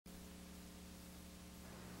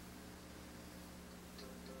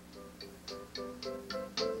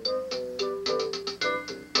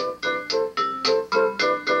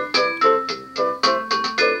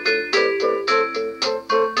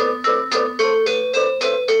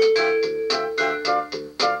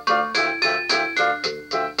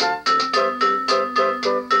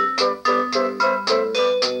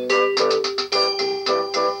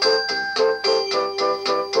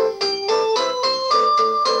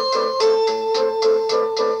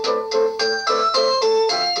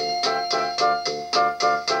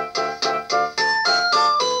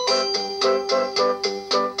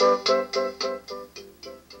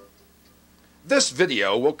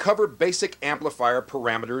video will cover basic amplifier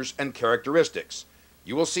parameters and characteristics.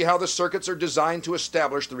 You will see how the circuits are designed to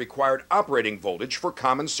establish the required operating voltage for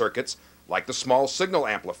common circuits like the small signal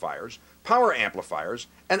amplifiers, power amplifiers,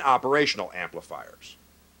 and operational amplifiers.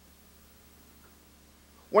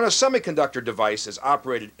 When a semiconductor device is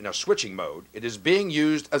operated in a switching mode, it is being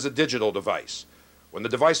used as a digital device. When the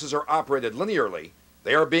devices are operated linearly,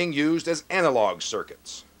 they are being used as analog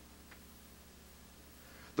circuits.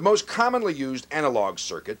 The most commonly used analog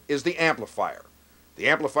circuit is the amplifier. The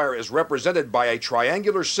amplifier is represented by a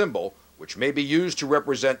triangular symbol, which may be used to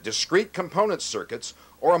represent discrete component circuits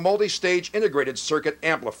or a multi-stage integrated circuit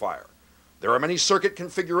amplifier. There are many circuit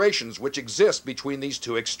configurations which exist between these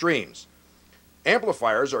two extremes.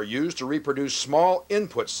 Amplifiers are used to reproduce small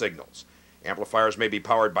input signals. Amplifiers may be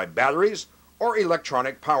powered by batteries or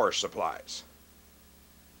electronic power supplies.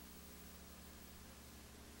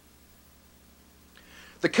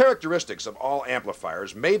 The characteristics of all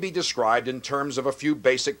amplifiers may be described in terms of a few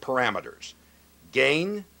basic parameters: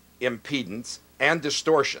 gain, impedance, and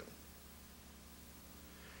distortion.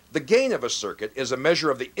 The gain of a circuit is a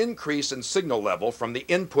measure of the increase in signal level from the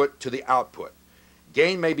input to the output.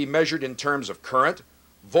 Gain may be measured in terms of current,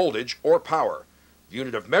 voltage, or power. The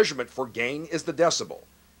unit of measurement for gain is the decibel.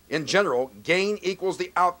 In general, gain equals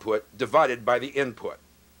the output divided by the input.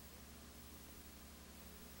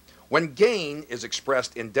 When gain is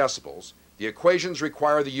expressed in decibels, the equations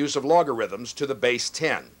require the use of logarithms to the base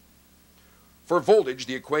 10. For voltage,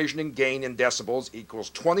 the equation in gain in decibels equals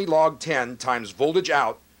 20 log 10 times voltage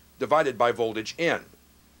out divided by voltage in.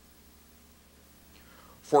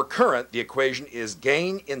 For current, the equation is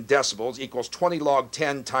gain in decibels equals 20 log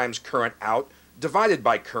 10 times current out divided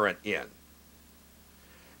by current in.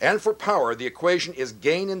 And for power, the equation is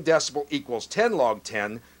gain in decibel equals 10 log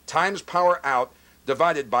 10 times power out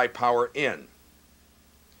divided by power in.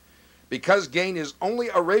 Because gain is only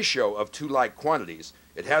a ratio of two like quantities,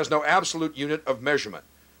 it has no absolute unit of measurement.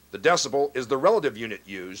 The decibel is the relative unit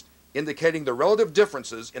used, indicating the relative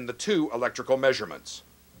differences in the two electrical measurements.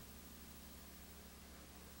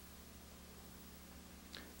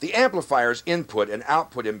 The amplifier's input and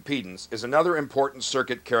output impedance is another important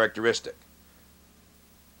circuit characteristic.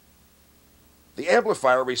 The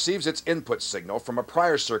amplifier receives its input signal from a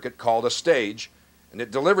prior circuit called a stage, and it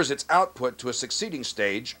delivers its output to a succeeding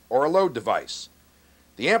stage or a load device.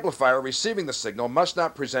 The amplifier receiving the signal must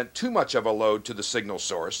not present too much of a load to the signal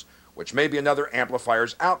source, which may be another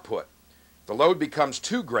amplifier's output. If the load becomes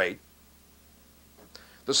too great,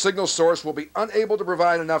 the signal source will be unable to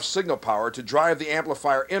provide enough signal power to drive the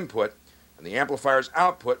amplifier input, and the amplifier's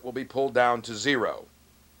output will be pulled down to zero.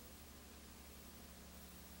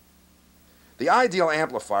 The ideal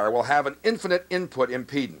amplifier will have an infinite input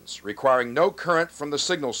impedance, requiring no current from the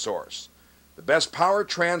signal source. The best power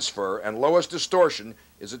transfer and lowest distortion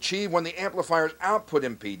is achieved when the amplifier's output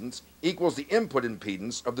impedance equals the input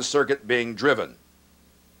impedance of the circuit being driven.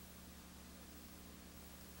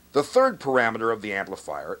 The third parameter of the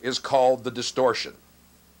amplifier is called the distortion.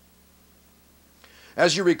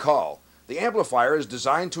 As you recall, the amplifier is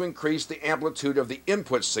designed to increase the amplitude of the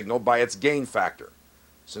input signal by its gain factor.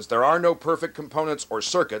 Since there are no perfect components or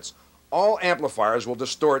circuits, all amplifiers will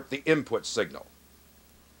distort the input signal.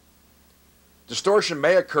 Distortion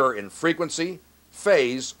may occur in frequency,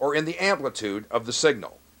 phase, or in the amplitude of the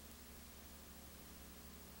signal.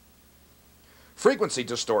 Frequency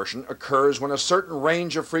distortion occurs when a certain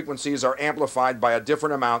range of frequencies are amplified by a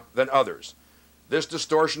different amount than others. This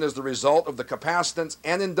distortion is the result of the capacitance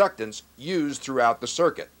and inductance used throughout the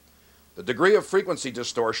circuit. The degree of frequency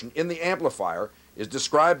distortion in the amplifier is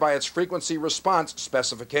described by its frequency response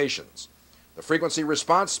specifications. The frequency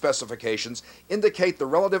response specifications indicate the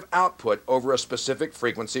relative output over a specific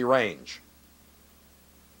frequency range.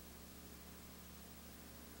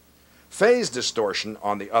 Phase distortion,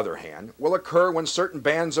 on the other hand, will occur when certain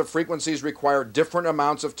bands of frequencies require different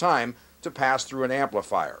amounts of time to pass through an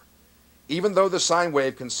amplifier. Even though the sine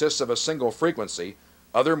wave consists of a single frequency,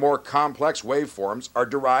 other more complex waveforms are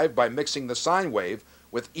derived by mixing the sine wave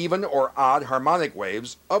with even or odd harmonic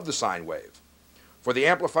waves of the sine wave. For the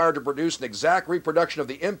amplifier to produce an exact reproduction of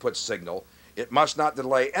the input signal, it must not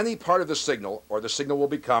delay any part of the signal, or the signal will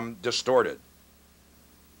become distorted.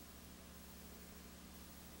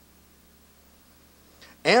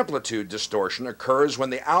 Amplitude distortion occurs when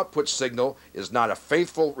the output signal is not a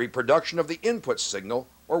faithful reproduction of the input signal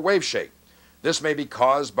or wave shape. This may be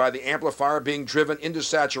caused by the amplifier being driven into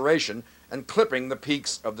saturation and clipping the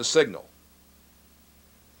peaks of the signal.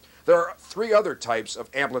 There are three other types of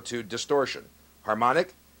amplitude distortion: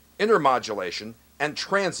 harmonic, intermodulation, and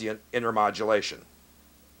transient intermodulation.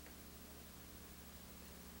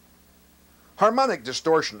 Harmonic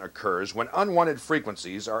distortion occurs when unwanted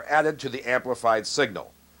frequencies are added to the amplified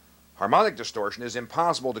signal. Harmonic distortion is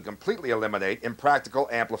impossible to completely eliminate in practical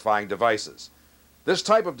amplifying devices. This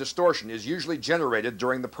type of distortion is usually generated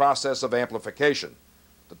during the process of amplification.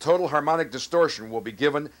 The total harmonic distortion will be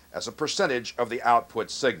given as a percentage of the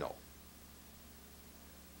output signal.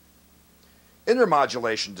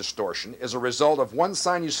 Intermodulation distortion is a result of one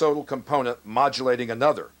sinusoidal component modulating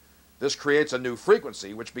another. This creates a new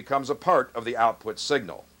frequency which becomes a part of the output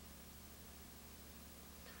signal.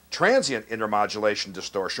 Transient intermodulation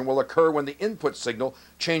distortion will occur when the input signal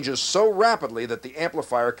changes so rapidly that the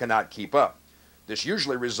amplifier cannot keep up. This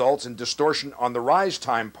usually results in distortion on the rise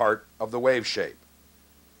time part of the wave shape.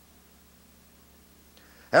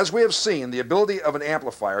 As we have seen, the ability of an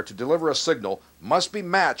amplifier to deliver a signal must be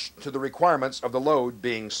matched to the requirements of the load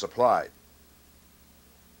being supplied.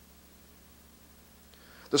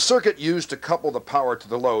 The circuit used to couple the power to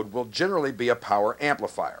the load will generally be a power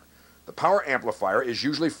amplifier. The power amplifier is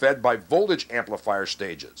usually fed by voltage amplifier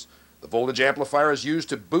stages. The voltage amplifier is used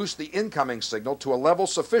to boost the incoming signal to a level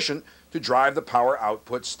sufficient to drive the power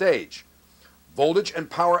output stage. Voltage and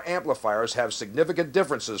power amplifiers have significant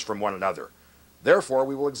differences from one another. Therefore,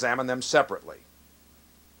 we will examine them separately.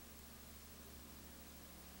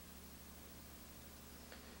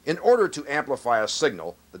 In order to amplify a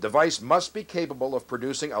signal, the device must be capable of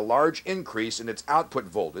producing a large increase in its output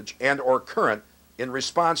voltage and/or current in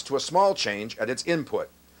response to a small change at its input.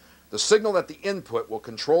 The signal at the input will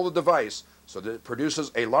control the device so that it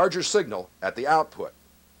produces a larger signal at the output.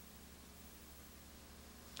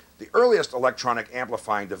 The earliest electronic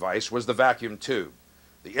amplifying device was the vacuum tube.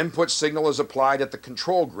 The input signal is applied at the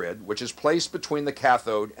control grid, which is placed between the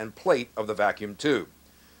cathode and plate of the vacuum tube.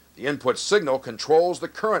 The input signal controls the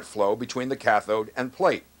current flow between the cathode and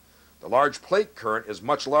plate. The large plate current is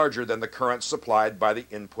much larger than the current supplied by the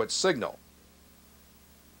input signal.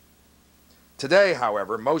 Today,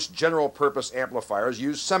 however, most general-purpose amplifiers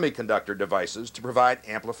use semiconductor devices to provide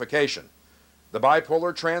amplification. The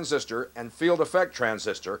bipolar transistor and field effect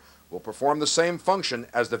transistor will perform the same function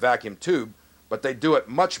as the vacuum tube, but they do it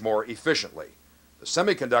much more efficiently. The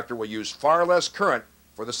semiconductor will use far less current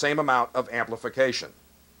for the same amount of amplification.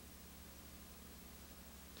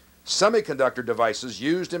 Semiconductor devices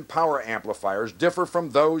used in power amplifiers differ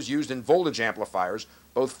from those used in voltage amplifiers,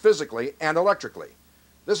 both physically and electrically.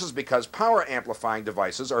 This is because power amplifying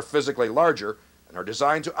devices are physically larger and are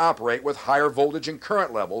designed to operate with higher voltage and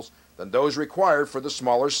current levels than those required for the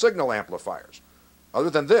smaller signal amplifiers. Other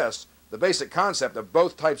than this, the basic concept of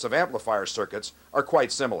both types of amplifier circuits are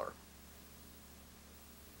quite similar.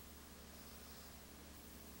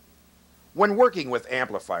 When working with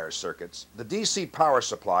amplifier circuits, the DC power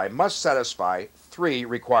supply must satisfy three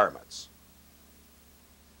requirements.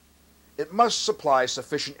 It must supply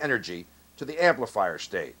sufficient energy to the amplifier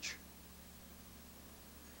stage.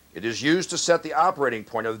 It is used to set the operating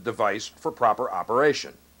point of the device for proper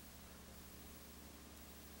operation.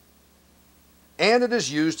 And it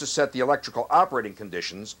is used to set the electrical operating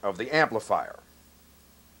conditions of the amplifier.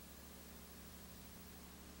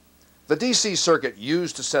 The DC circuit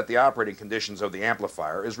used to set the operating conditions of the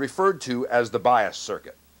amplifier is referred to as the bias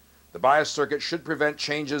circuit. The bias circuit should prevent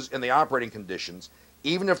changes in the operating conditions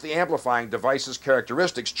even if the amplifying device's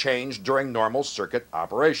characteristics change during normal circuit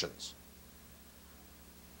operations.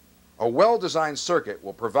 A well-designed circuit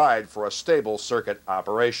will provide for a stable circuit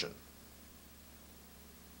operation.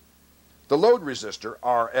 The load resistor,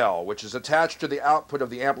 RL, which is attached to the output of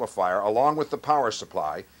the amplifier along with the power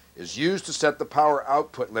supply, is used to set the power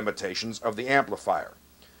output limitations of the amplifier.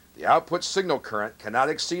 The output signal current cannot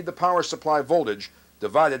exceed the power supply voltage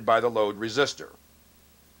divided by the load resistor.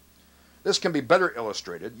 This can be better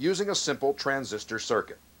illustrated using a simple transistor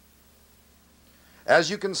circuit.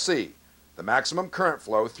 As you can see, the maximum current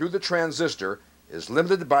flow through the transistor is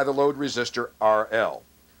limited by the load resistor RL.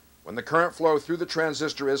 When the current flow through the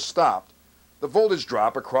transistor is stopped, the voltage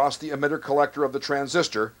drop across the emitter collector of the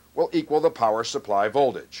transistor will equal the power supply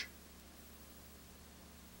voltage.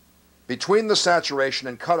 Between the saturation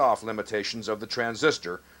and cutoff limitations of the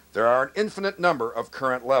transistor, there are an infinite number of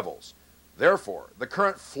current levels. Therefore, the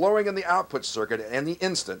current flowing in the output circuit at any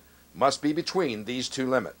instant must be between these two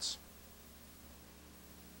limits.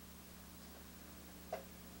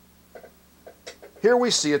 Here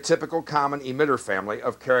we see a typical common emitter family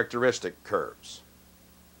of characteristic curves.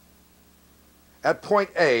 At point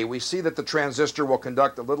A, we see that the transistor will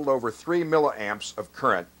conduct a little over 3 milliamps of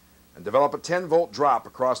current and develop a 10-volt drop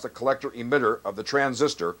across the collector emitter of the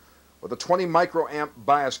transistor with a 20 microamp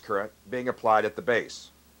bias current being applied at the base.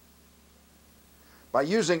 By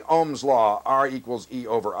using Ohm's law, R equals E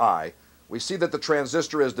over I, we see that the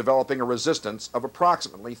transistor is developing a resistance of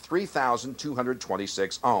approximately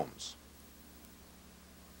 3,226 ohms.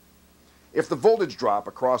 If the voltage drop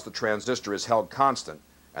across the transistor is held constant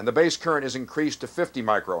and the base current is increased to 50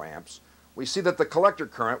 microamps, we see that the collector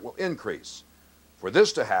current will increase. For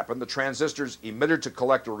this to happen, the transistor's emitter to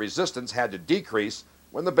collector resistance had to decrease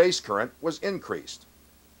when the base current was increased.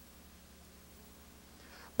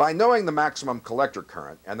 By knowing the maximum collector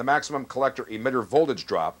current and the maximum collector emitter voltage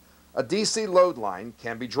drop, a DC load line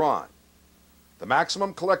can be drawn. The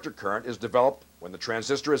maximum collector current is developed when the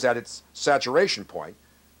transistor is at its saturation point,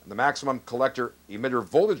 and the maximum collector emitter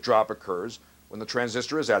voltage drop occurs when the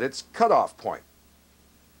transistor is at its cutoff point.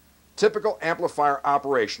 Typical amplifier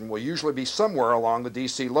operation will usually be somewhere along the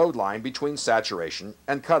DC load line between saturation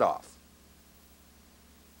and cutoff.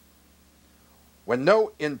 When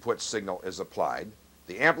no input signal is applied,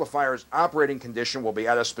 the amplifier's operating condition will be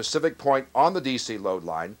at a specific point on the DC load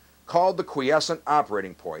line called the quiescent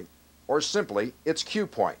operating point, or simply its Q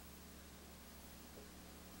point.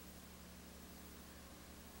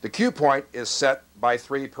 The Q point is set by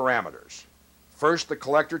three parameters. First, the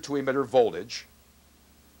collector to emitter voltage,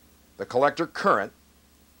 the collector current,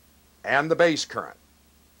 and the base current.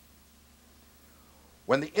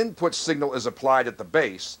 When the input signal is applied at the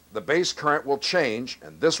base current will change,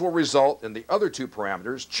 and this will result in the other two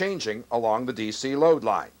parameters changing along the DC load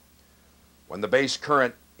line. When the base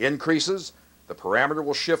current increases, the parameter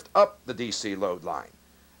will shift up the DC load line,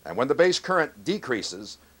 and when the base current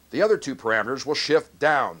decreases, the other two parameters will shift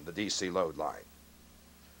down the DC load line.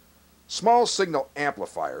 Small signal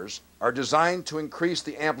amplifiers are designed to increase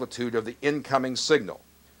the amplitude of the incoming signal.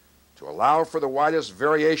 To allow for the widest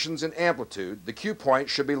variations in amplitude, the Q point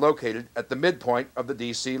should be located at the midpoint of the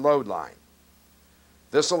DC load line.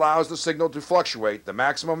 This allows the signal to fluctuate the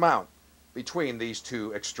maximum amount between these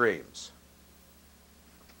two extremes.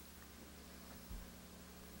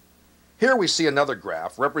 Here we see another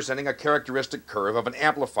graph representing a characteristic curve of an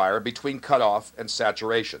amplifier between cutoff and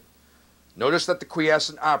saturation. Notice that the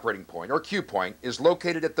quiescent operating point, or Q point, is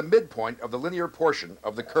located at the midpoint of the linear portion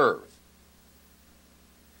of the curve.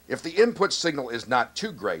 If the input signal is not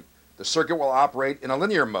too great, the circuit will operate in a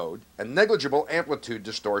linear mode and negligible amplitude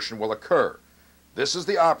distortion will occur. This is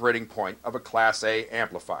the operating point of a Class A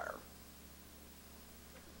amplifier.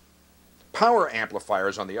 Power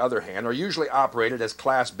amplifiers, on the other hand, are usually operated as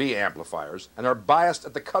Class B amplifiers and are biased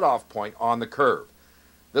at the cutoff point on the curve.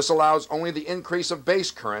 This allows only the increase of base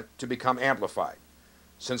current to become amplified.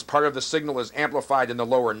 Since part of the signal is amplified in the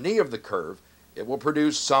lower knee of the curve, it will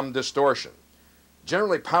produce some distortion.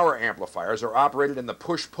 Generally, power amplifiers are operated in the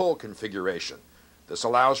push-pull configuration. This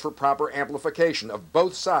allows for proper amplification of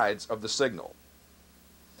both sides of the signal.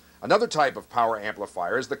 Another type of power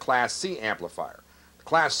amplifier is the Class C amplifier. The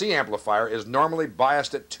Class C amplifier is normally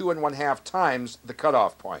biased at 2.5 times the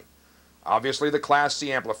cutoff point. Obviously, the Class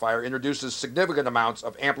C amplifier introduces significant amounts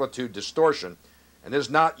of amplitude distortion and is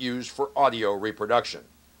not used for audio reproduction.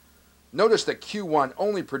 Notice that Q1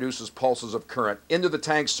 only produces pulses of current into the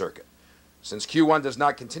tank circuit. Since Q1 does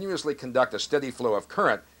not continuously conduct a steady flow of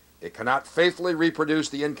current, it cannot faithfully reproduce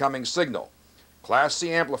the incoming signal. Class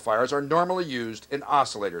C amplifiers are normally used in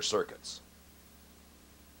oscillator circuits.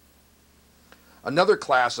 Another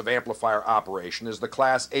class of amplifier operation is the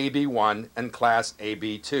Class AB1 and Class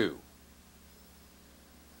AB2.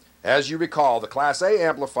 As you recall, the Class A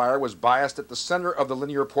amplifier was biased at the center of the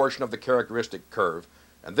linear portion of the characteristic curve,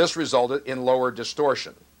 and this resulted in lower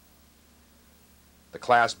distortion. The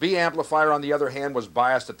Class B amplifier, on the other hand, was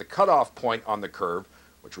biased at the cutoff point on the curve,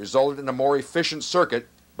 which resulted in a more efficient circuit,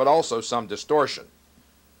 but also some distortion.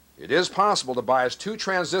 It is possible to bias two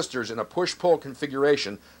transistors in a push-pull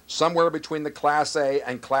configuration somewhere between the Class A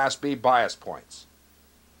and Class B bias points.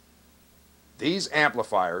 These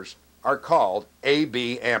amplifiers are called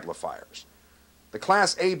AB amplifiers. The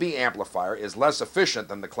Class AB amplifier is less efficient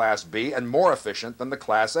than the Class B and more efficient than the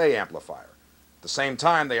Class A amplifier. At the same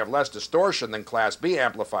time, they have less distortion than Class B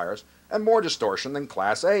amplifiers and more distortion than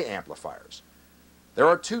Class A amplifiers. There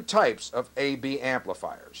are two types of AB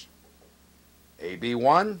amplifiers,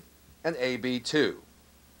 AB1 and AB2.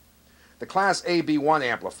 The Class AB1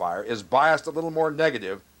 amplifier is biased a little more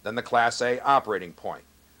negative than the Class A operating point.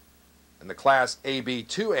 In the Class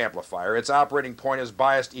AB2 amplifier, its operating point is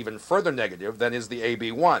biased even further negative than is the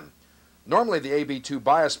AB1. Normally, the AB2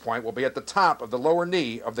 bias point will be at the top of the lower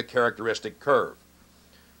knee of the characteristic curve.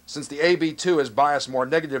 Since the AB2 is biased more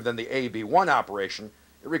negative than the AB1 operation,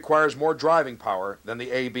 it requires more driving power than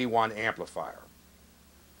the AB1 amplifier.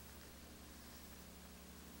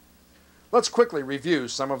 Let's quickly review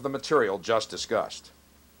some of the material just discussed.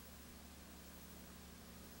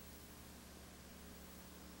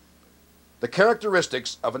 The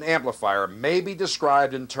characteristics of an amplifier may be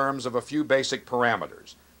described in terms of a few basic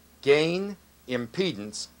parameters: gain,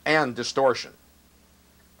 impedance, and distortion.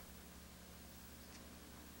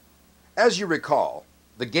 As you recall,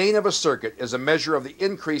 the gain of a circuit is a measure of the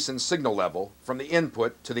increase in signal level from the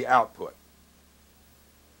input to the output.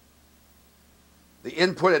 The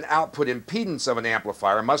input and output impedance of an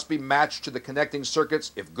amplifier must be matched to the connecting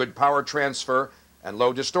circuits if good power transfer and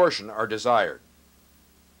low distortion are desired.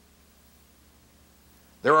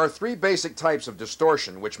 There are three basic types of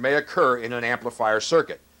distortion which may occur in an amplifier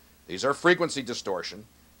circuit. These are frequency distortion,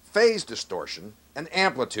 phase distortion, and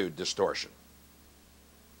amplitude distortion.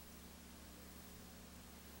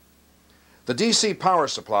 The DC power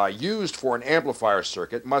supply used for an amplifier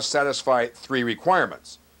circuit must satisfy three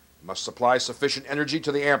requirements. It must supply sufficient energy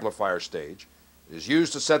to the amplifier stage, it is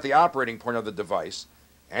used to set the operating point of the device,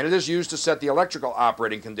 and it is used to set the electrical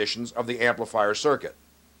operating conditions of the amplifier circuit.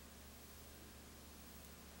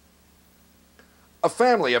 A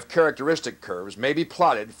family of characteristic curves may be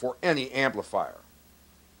plotted for any amplifier.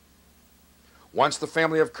 Once the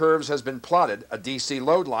family of curves has been plotted, a DC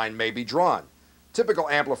load line may be drawn. Typical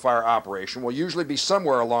amplifier operation will usually be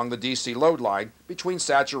somewhere along the DC load line between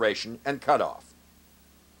saturation and cutoff.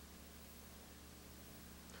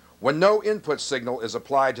 When no input signal is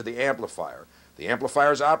applied to the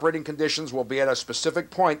amplifier's operating conditions will be at a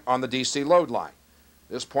specific point on the DC load line.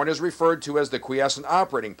 This point is referred to as the quiescent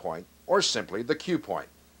operating point, or simply the Q point.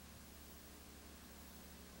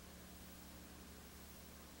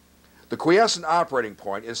 The quiescent operating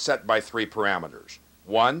point is set by three parameters: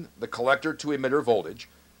 1, the collector to emitter voltage;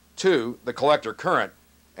 2, the collector current;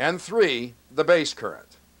 and 3, the base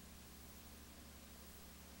current.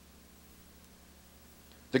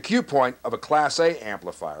 The Q point of a Class A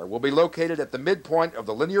amplifier will be located at the midpoint of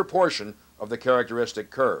the linear portion of the characteristic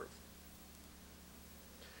curve.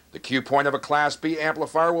 The Q point of a Class B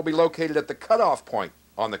amplifier will be located at the cutoff point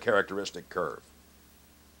on the characteristic curve.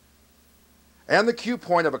 And the Q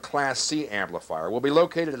point of a Class C amplifier will be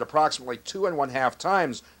located at approximately 2½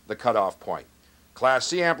 times the cutoff point. Class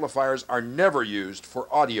C amplifiers are never used for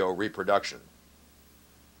audio reproduction.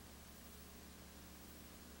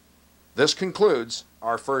 This concludes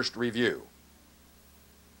our first review.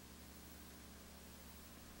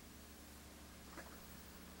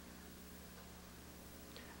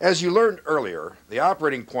 As you learned earlier, the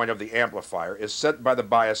operating point of the amplifier is set by the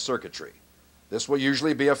bias circuitry. This will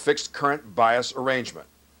usually be a fixed current bias arrangement.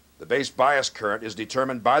 The base bias current is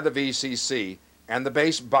determined by the VCC and the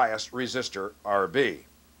base bias resistor RB.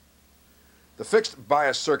 The fixed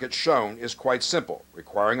bias circuit shown is quite simple,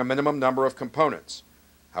 requiring a minimum number of components.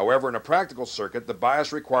 However, in a practical circuit, the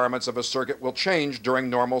bias requirements of a circuit will change during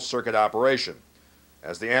normal circuit operation.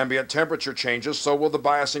 As the ambient temperature changes, so will the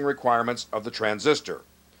biasing requirements of the transistor.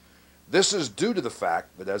 This is due to the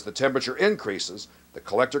fact that as the temperature increases, the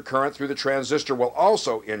collector current through the transistor will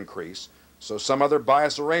also increase, so some other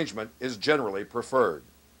bias arrangement is generally preferred.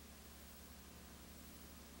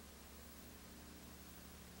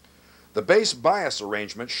 The base bias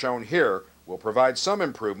arrangement shown here will provide some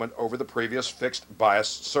improvement over the previous fixed bias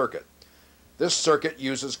circuit. This circuit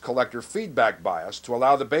uses collector feedback bias to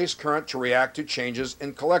allow the base current to react to changes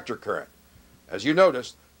in collector current. As you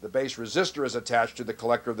noticed, the base resistor is attached to the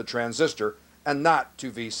collector of the transistor and not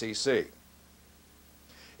to VCC.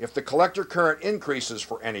 If the collector current increases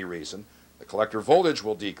for any reason, the collector voltage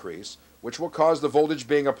will decrease, which will cause the voltage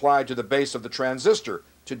being applied to the base of the transistor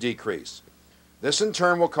to decrease. This in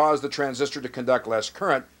turn will cause the transistor to conduct less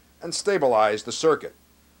current and stabilize the circuit.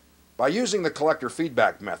 By using the collector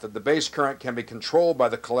feedback method, the base current can be controlled by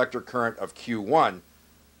the collector current of Q1.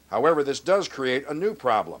 However, this does create a new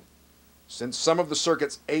problem. Since some of the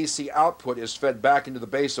circuit's AC output is fed back into the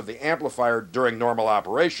base of the amplifier during normal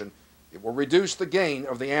operation, it will reduce the gain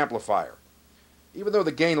of the amplifier. Even though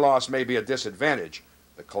the gain loss may be a disadvantage,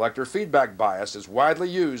 the collector feedback bias is widely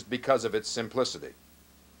used because of its simplicity.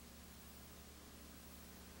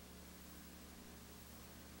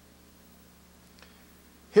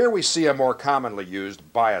 Here we see a more commonly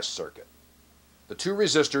used bias circuit. The two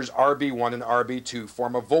resistors RB1 and RB2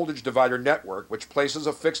 form a voltage divider network which places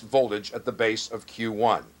a fixed voltage at the base of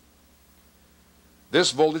Q1.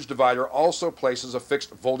 This voltage divider also places a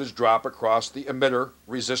fixed voltage drop across the emitter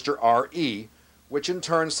resistor RE, which in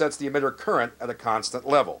turn sets the emitter current at a constant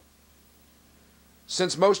level.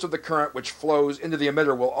 Since most of the current which flows into the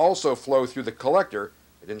emitter will also flow through the collector,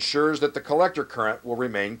 it ensures that the collector current will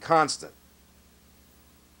remain constant.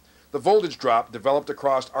 The voltage drop developed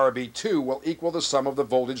across RB2 will equal the sum of the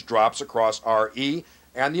voltage drops across RE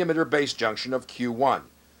and the emitter base junction of Q1.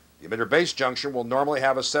 The emitter base junction will normally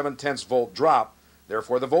have a 7/10 volt drop.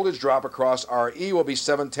 Therefore, the voltage drop across RE will be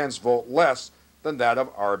 0.7 volt less than that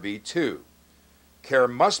of RB2. Care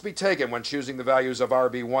must be taken when choosing the values of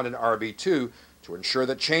RB1 and RB2 to ensure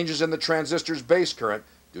that changes in the transistor's base current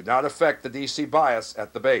do not affect the DC bias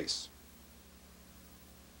at the base.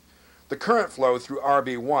 The current flow through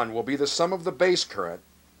RB1 will be the sum of the base current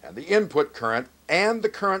and the input current and the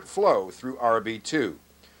current flow through RB2.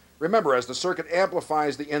 Remember, as the circuit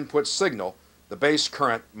amplifies the input signal, the base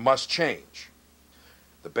current must change.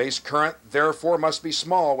 The base current, therefore, must be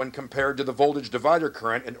small when compared to the voltage divider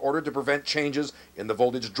current in order to prevent changes in the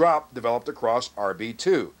voltage drop developed across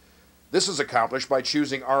RB2. This is accomplished by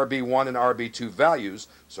choosing RB1 and RB2 values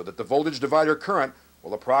so that the voltage divider current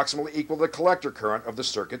will approximately equal the collector current of the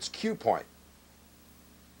circuit's Q point.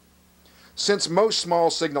 Since most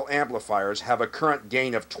small signal amplifiers have a current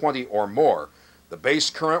gain of 20 or more, the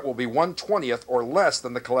base current will be 1/20th or less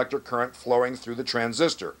than the collector current flowing through the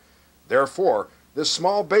transistor. Therefore, this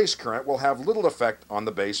small base current will have little effect on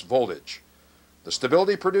the base voltage. The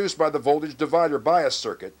stability produced by the voltage divider bias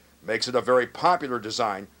circuit makes it a very popular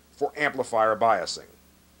design for amplifier biasing.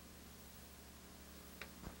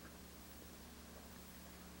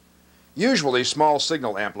 Usually, small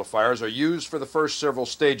signal amplifiers are used for the first several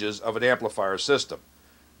stages of an amplifier system.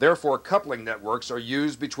 Therefore, coupling networks are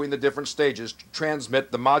used between the different stages to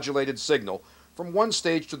transmit the modulated signal from one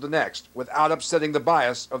stage to the next without upsetting the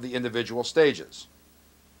bias of the individual stages.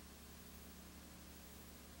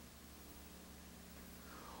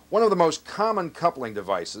 One of the most common coupling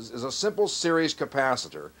devices is a simple series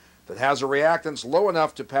capacitor that has a reactance low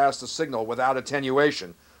enough to pass the signal without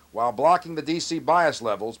attenuation while blocking the DC bias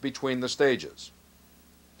levels between the stages.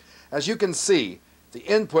 As you can see, the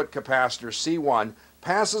input capacitor C1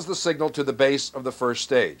 passes the signal to the base of the first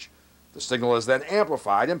stage. The signal is then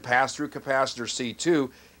amplified and passed through capacitor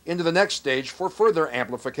C2 into the next stage for further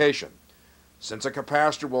amplification. Since a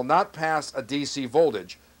capacitor will not pass a DC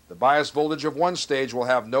voltage, the bias voltage of one stage will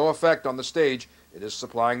have no effect on the stage it is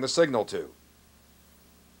supplying the signal to.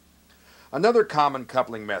 Another common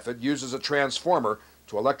coupling method uses a transformer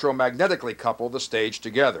to electromagnetically couple the stage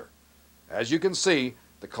together. As you can see,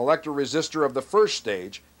 the collector resistor of the first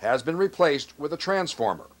stage has been replaced with a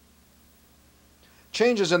transformer.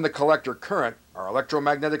 Changes in the collector current are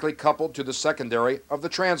electromagnetically coupled to the secondary of the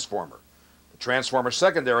transformer. The transformer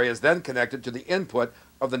secondary is then connected to the input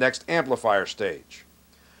of the next amplifier stage.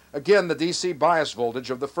 Again, the DC bias voltage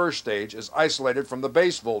of the first stage is isolated from the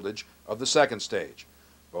base voltage of the second stage.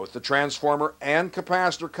 Both the transformer and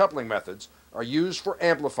capacitor coupling methods are used for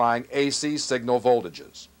amplifying AC signal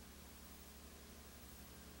voltages.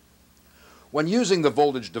 When using the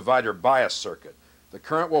voltage divider bias circuit, the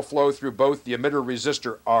current will flow through both the emitter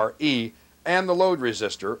resistor RE and the load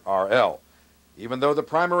resistor RL. Even though the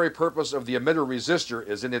primary purpose of the emitter resistor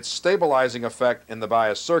is in its stabilizing effect in the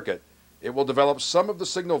bias circuit, it will develop some of the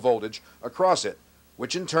signal voltage across it,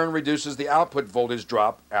 which in turn reduces the output voltage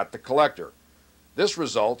drop at the collector. This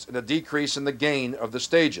results in a decrease in the gain of the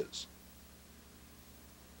stages.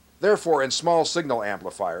 Therefore, in small signal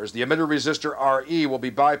amplifiers, the emitter resistor RE will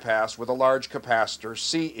be bypassed with a large capacitor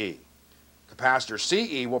CE. Capacitor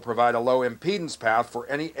CE will provide a low impedance path for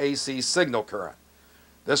any AC signal current.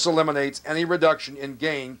 This eliminates any reduction in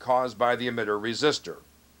gain caused by the emitter resistor.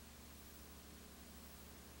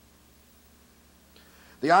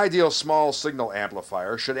 The ideal small signal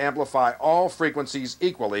amplifier should amplify all frequencies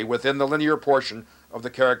equally within the linear portion of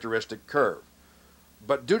the characteristic curve.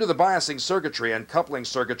 But due to the biasing circuitry and coupling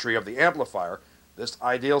circuitry of the amplifier, this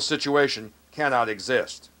ideal situation cannot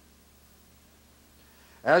exist.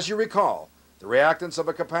 As you recall, the reactance of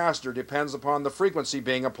a capacitor depends upon the frequency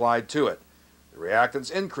being applied to it. The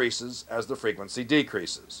reactance increases as the frequency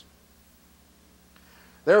decreases.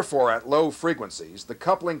 Therefore, at low frequencies, the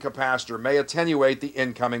coupling capacitor may attenuate the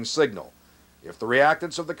incoming signal. If the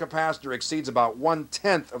reactance of the capacitor exceeds about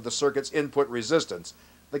 1/10 of the circuit's input resistance,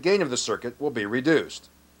 the gain of the circuit will be reduced.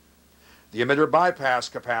 The emitter bypass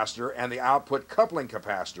capacitor and the output coupling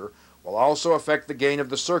capacitor will also affect the gain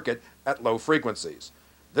of the circuit at low frequencies.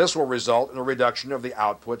 This will result in a reduction of the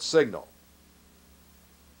output signal.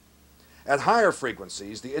 At higher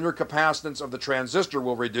frequencies, the intercapacitance of the transistor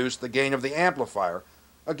will reduce the gain of the amplifier,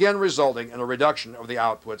 again resulting in a reduction of the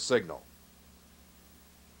output signal.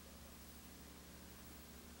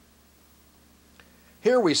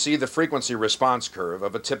 Here we see the frequency response curve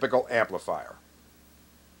of a typical amplifier.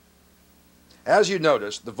 As you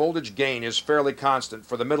notice, the voltage gain is fairly constant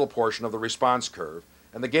for the middle portion of the response curve,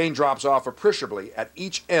 and the gain drops off appreciably at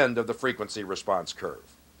each end of the frequency response curve.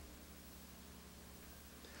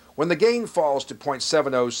 When the gain falls to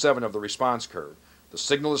 0.707 of the response curve, the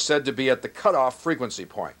signal is said to be at the cutoff frequency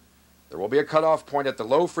point. There will be a cutoff point at the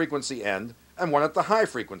low frequency end and one at the high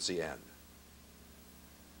frequency end.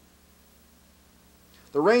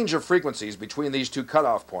 The range of frequencies between these two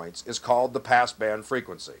cutoff points is called the passband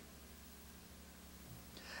frequency.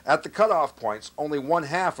 At the cutoff points, only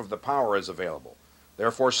 1/2 of the power is available.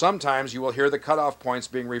 Therefore, sometimes you will hear the cutoff points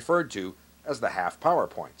being referred to as the half power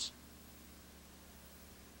points.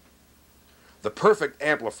 The perfect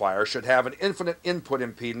amplifier should have an infinite input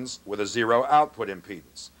impedance with a 0 output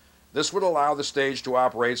impedance. This would allow the stage to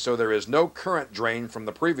operate so there is no current drain from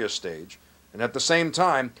the previous stage, and at the same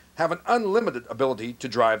time have an unlimited ability to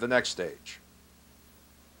drive the next stage.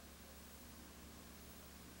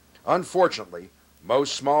 Unfortunately,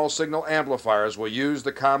 most small signal amplifiers will use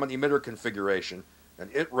the common emitter configuration, and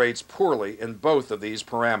it rates poorly in both of these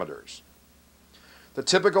parameters. The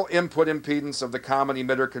typical input impedance of the common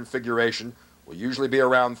emitter configuration will usually be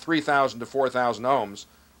around 3,000 to 4,000 ohms,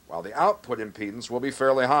 while the output impedance will be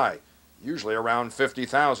fairly high, usually around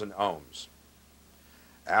 50,000 ohms.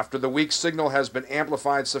 After the weak signal has been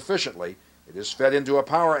amplified sufficiently, it is fed into a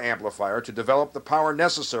power amplifier to develop the power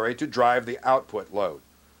necessary to drive the output load.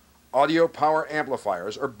 Audio power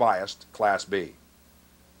amplifiers are biased Class B.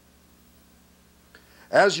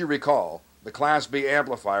 As you recall, the Class B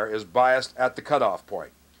amplifier is biased at the cutoff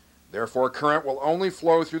point. Therefore, current will only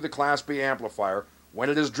flow through the Class B amplifier when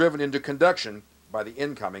it is driven into conduction by the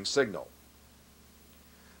incoming signal.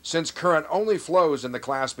 Since current only flows in the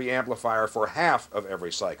Class B amplifier for half of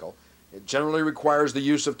every cycle, it generally requires the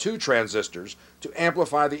use of 2 transistors to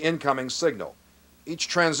amplify the incoming signal. Each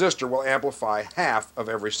transistor will amplify half of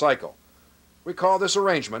every cycle. We call this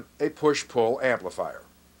arrangement a push-pull amplifier.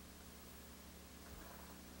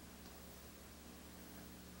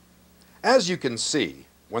 As you can see,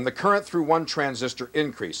 when the current through one transistor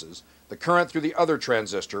increases, the current through the other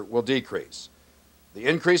transistor will decrease. The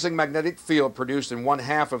increasing magnetic field produced in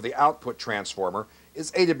 1/2 of the output transformer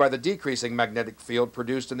is aided by the decreasing magnetic field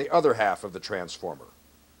produced in the other half of the transformer.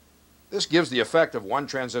 This gives the effect of one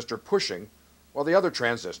transistor pushing while the other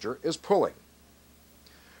transistor is pulling.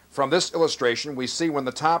 From this illustration, we see when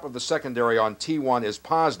the top of the secondary on T1 is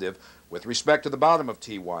positive with respect to the bottom of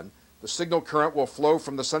T1, the signal current will flow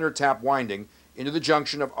from the center tap winding into the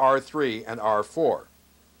junction of R3 and R4.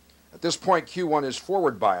 At this point, Q1 is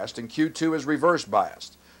forward biased and Q2 is reverse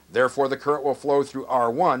biased. Therefore, the current will flow through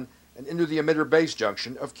R1 and into the emitter base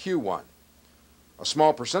junction of Q1. A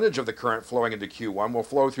small percentage of the current flowing into Q1 will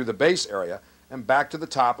flow through the base area and back to the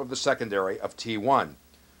top of the secondary of T1.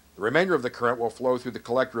 The remainder of the current will flow through the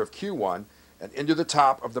collector of Q1 and into the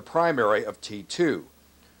top of the primary of T2.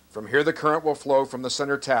 From here, the current will flow from the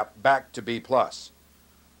center tap back to B+.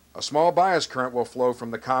 A small bias current will flow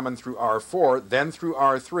from the common through R4, then through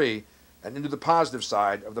R3, and into the positive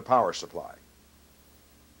side of the power supply.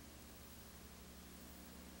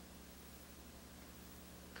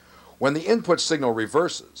 When the input signal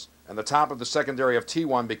reverses, and the top of the secondary of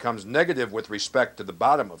T1 becomes negative with respect to the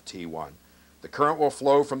bottom of T1, the current will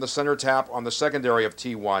flow from the center tap on the secondary of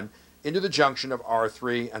T1 into the junction of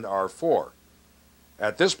R3 and R4.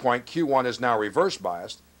 At this point, Q1 is now reverse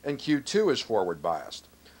biased, and Q2 is forward biased.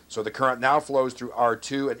 So the current now flows through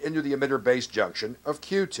R2 and into the emitter base junction of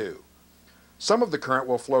Q2. Some of the current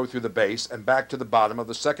will flow through the base and back to the bottom of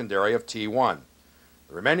the secondary of T1.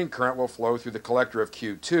 The remaining current will flow through the collector of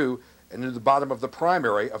Q2 and into the bottom of the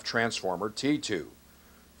primary of transformer T2.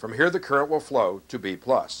 From here, the current will flow to B+.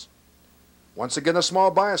 Once again, a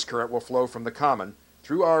small bias current will flow from the common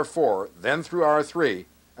through R4, then through R3,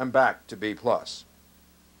 and back to B+.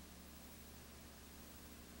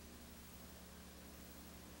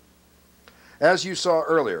 As you saw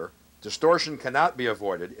earlier, distortion cannot be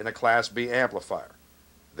avoided in a Class B amplifier.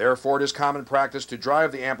 Therefore, it is common practice to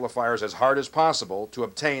drive the amplifiers as hard as possible to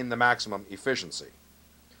obtain the maximum efficiency.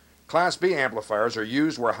 Class B amplifiers are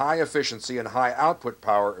used where high efficiency and high output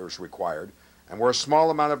power is required and where a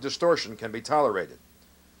small amount of distortion can be tolerated.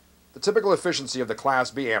 The typical efficiency of the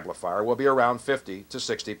Class B amplifier will be around 50 to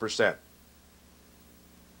 60%.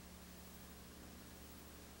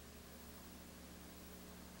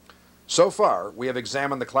 So far, we have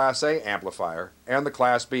examined the Class A amplifier and the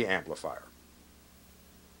Class B amplifier.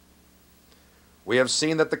 We have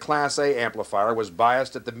seen that the Class A amplifier was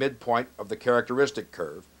biased at the midpoint of the characteristic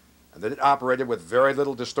curve and that it operated with very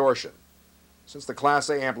little distortion. Since the Class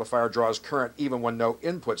A amplifier draws current even when no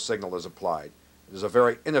input signal is applied, it is a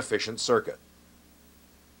very inefficient circuit.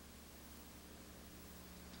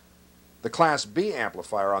 The Class B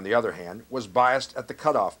amplifier, on the other hand, was biased at the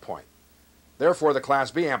cutoff point. Therefore, the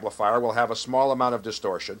Class B amplifier will have a small amount of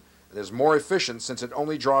distortion and is more efficient since it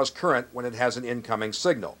only draws current when it has an incoming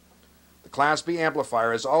signal. The Class B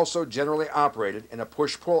amplifier is also generally operated in a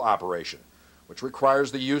push-pull operation, which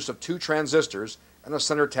requires the use of two transistors and a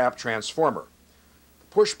center tap transformer. The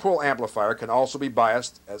push-pull amplifier can also be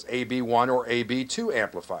biased as AB1 or AB2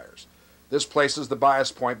 amplifiers. This places the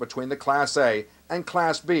bias point between the Class A and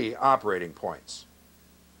Class B operating points.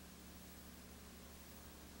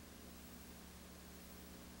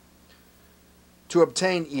 To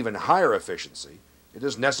obtain even higher efficiency, it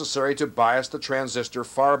is necessary to bias the transistor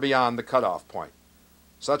far beyond the cutoff point.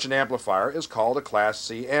 Such an amplifier is called a Class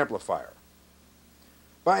C amplifier.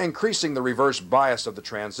 By increasing the reverse bias of the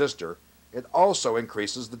transistor, it also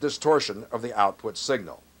increases the distortion of the output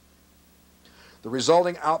signal. The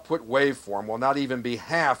resulting output waveform will not even be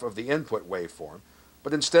half of the input waveform,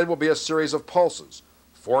 but instead will be a series of pulses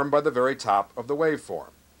formed by the very top of the waveform.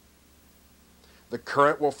 The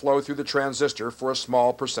current will flow through the transistor for a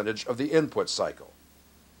small percentage of the input cycle.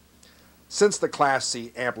 Since the Class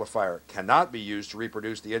C amplifier cannot be used to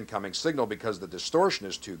reproduce the incoming signal because the distortion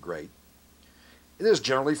is too great, it is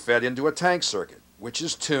generally fed into a tank circuit, which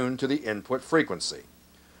is tuned to the input frequency.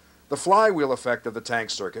 The flywheel effect of the tank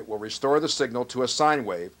circuit will restore the signal to a sine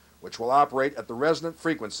wave, which will operate at the resonant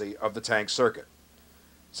frequency of the tank circuit.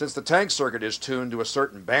 Since the tank circuit is tuned to a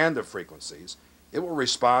certain band of frequencies, it will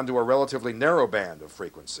respond to a relatively narrow band of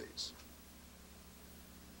frequencies.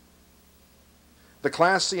 The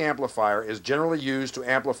Class C amplifier is generally used to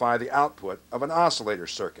amplify the output of an oscillator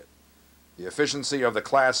circuit. The efficiency of the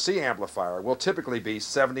Class C amplifier will typically be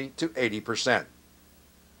 70 to 80%.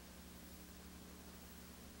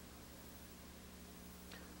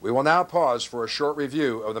 We will now pause for a short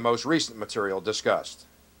review of the most recent material discussed.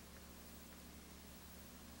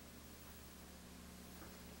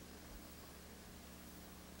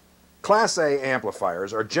 Class A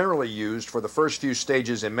amplifiers are generally used for the first few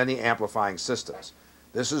stages in many amplifying systems.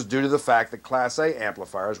 This is due to the fact that Class A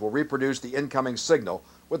amplifiers will reproduce the incoming signal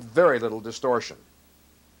with very little distortion.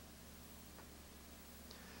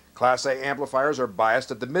 Class A amplifiers are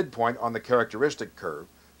biased at the midpoint on the characteristic curve,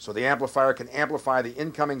 so the amplifier can amplify the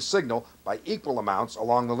incoming signal by equal amounts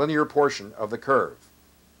along the linear portion of the curve.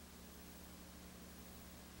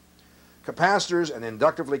 Capacitors and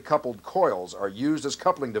inductively coupled coils are used as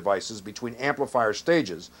coupling devices between amplifier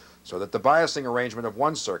stages so that the biasing arrangement of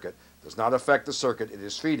one circuit does not affect the circuit it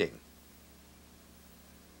is feeding.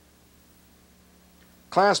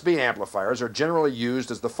 Class B amplifiers are generally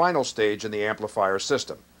used as the final stage in the amplifier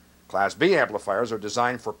system. Class B amplifiers are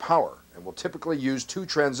designed for power and will typically use two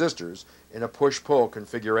transistors in a push-pull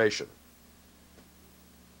configuration.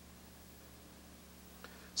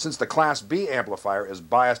 Since the Class B amplifier is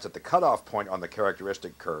biased at the cutoff point on the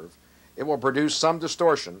characteristic curve, it will produce some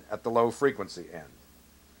distortion at the low frequency end.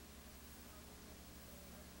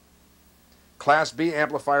 Class B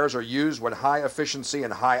amplifiers are used when high efficiency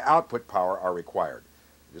and high output power are required.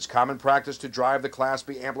 It is common practice to drive the Class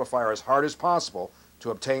B amplifier as hard as possible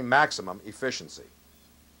to obtain maximum efficiency.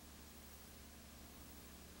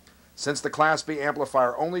 Since the Class B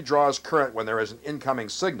amplifier only draws current when there is an incoming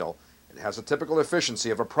signal, it has a typical efficiency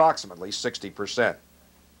of approximately 60%.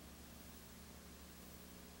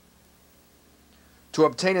 To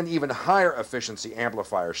obtain an even higher efficiency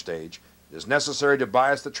amplifier stage, it is necessary to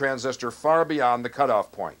bias the transistor far beyond the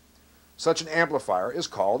cutoff point. Such an amplifier is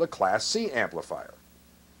called a Class C amplifier.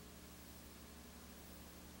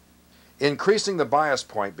 Increasing the bias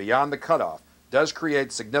point beyond the cutoff does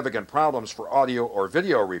create significant problems for audio or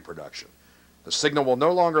video reproduction. The signal will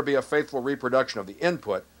no longer be a faithful reproduction of the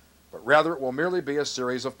input, but rather it will merely be a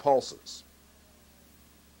series of pulses.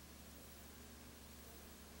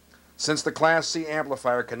 Since the Class C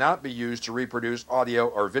amplifier cannot be used to reproduce audio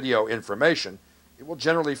or video information, it will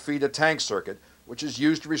generally feed a tank circuit, which is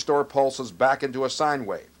used to restore pulses back into a sine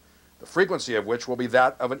wave, the frequency of which will be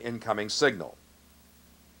that of an incoming signal.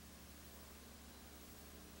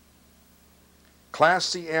 Class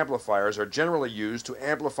C amplifiers are generally used to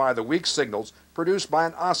amplify the weak signals produced by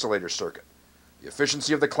an oscillator circuit. The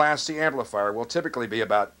efficiency of the Class C amplifier will typically be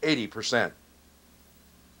about 80%.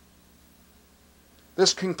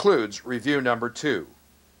 This concludes review number 2.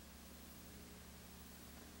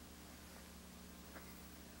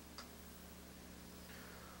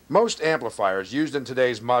 Most amplifiers used in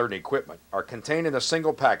today's modern equipment are contained in a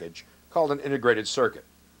single package called an integrated circuit.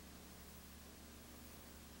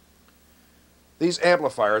 These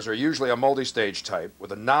amplifiers are usually a multi-stage type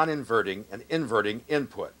with a non-inverting and inverting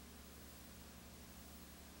input.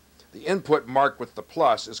 The input marked with the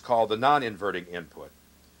plus is called the non-inverting input,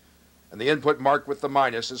 and the input marked with the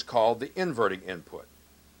minus is called the inverting input.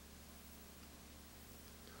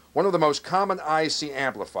 One of the most common IC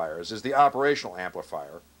amplifiers is the operational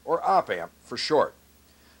amplifier, or op-amp for short.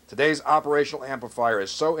 Today's operational amplifier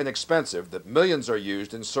is so inexpensive that millions are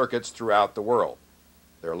used in circuits throughout the world.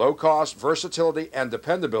 Their low cost, versatility, and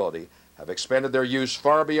dependability have expanded their use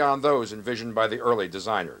far beyond those envisioned by the early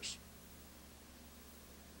designers.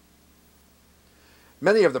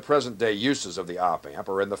 Many of the present-day uses of the op-amp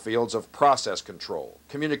are in the fields of process control,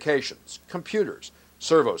 communications, computers,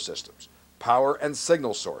 servo systems, power and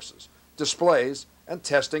signal sources, displays, and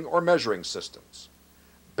testing or measuring systems.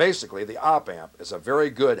 Basically, the op-amp is a very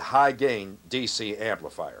good high-gain DC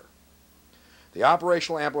amplifier. The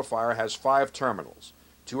operational amplifier has 5 terminals.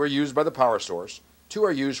 2 are used by the power source, 2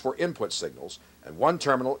 are used for input signals, and 1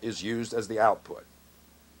 terminal is used as the output.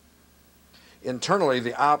 Internally,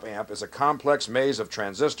 the op-amp is a complex maze of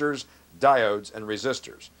transistors, diodes, and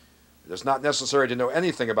resistors. It is not necessary to know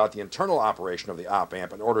anything about the internal operation of the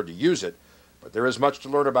op-amp in order to use it, but there is much to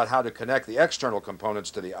learn about how to connect the external components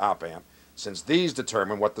to the op-amp, since these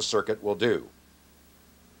determine what the circuit will do.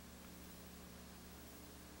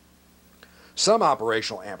 Some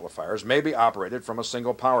operational amplifiers may be operated from a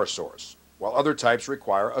single power source, while other types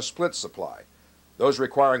require a split supply. Those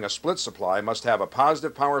requiring a split supply must have a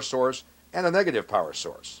positive power source and a negative power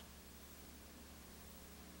source.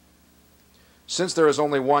 Since there is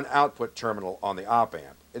only one output terminal on the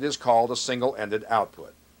op-amp, it is called a single-ended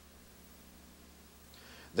output.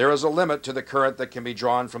 There is a limit to the current that can be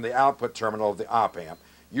drawn from the output terminal of the op-amp,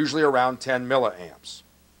 usually around 10 milliamps.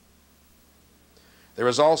 There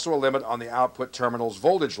is also a limit on the output terminal's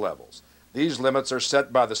voltage levels. These limits are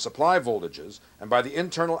set by the supply voltages and by the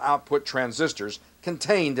internal output transistors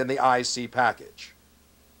contained in the IC package.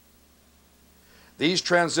 These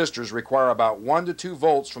transistors require about 1 to 2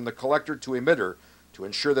 volts from the collector to emitter to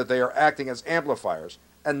ensure that they are acting as amplifiers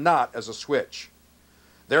and not as a switch.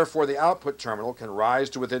 Therefore, the output terminal can rise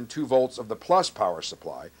to within 2 volts of the plus power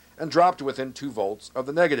supply and drop to within 2 volts of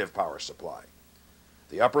the negative power supply.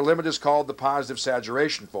 The upper limit is called the positive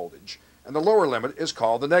saturation voltage, and the lower limit is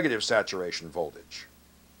called the negative saturation voltage.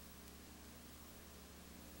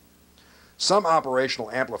 Some operational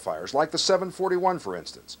amplifiers, like the 741 for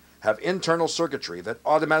instance, have internal circuitry that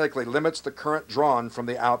automatically limits the current drawn from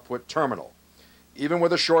the output terminal. Even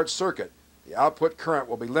with a short circuit, the output current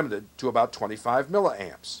will be limited to about 25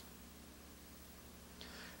 milliamps.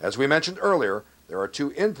 As we mentioned earlier, there are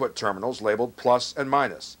 2 input terminals labeled plus and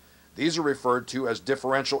minus. These are referred to as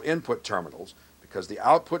differential input terminals because the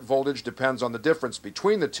output voltage depends on the difference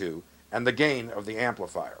between the 2 and the gain of the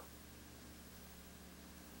amplifier.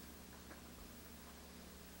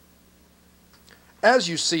 As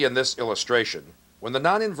you see in this illustration, when the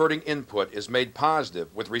non-inverting input is made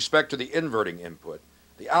positive with respect to the inverting input,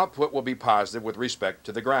 the output will be positive with respect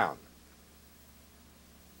to the ground.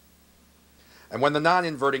 And when the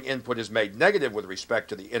non-inverting input is made negative with respect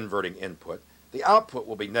to the inverting input, the output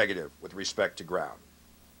will be negative with respect to ground.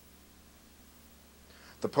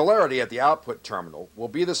 The polarity at the output terminal will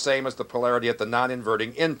be the same as the polarity at the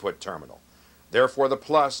non-inverting input terminal. Therefore, the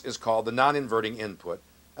plus is called the non-inverting input,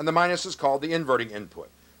 and the minus is called the inverting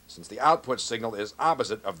input, since the output signal is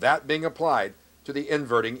opposite of that being applied to the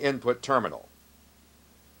inverting input terminal.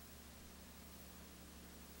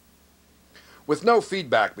 With no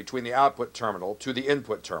feedback between the output terminal to the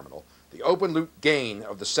input terminal, the open-loop gain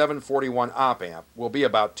of the 741 op-amp will be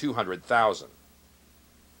about 200,000.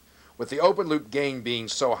 With the open-loop gain being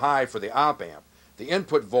so high for the op-amp, the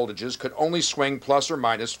input voltages could only swing plus or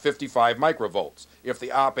minus 55 microvolts if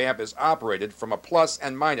the op-amp is operated from a plus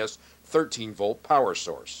and minus 13-volt power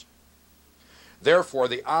source. Therefore,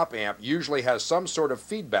 the op-amp usually has some sort of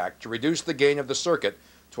feedback to reduce the gain of the circuit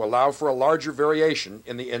to allow for a larger variation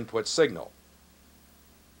in the input signal.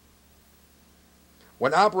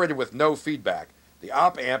 When operated with no feedback, the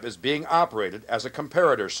op-amp is being operated as a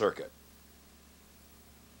comparator circuit.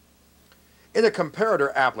 In a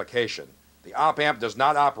comparator application, the op-amp does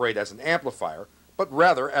not operate as an amplifier, but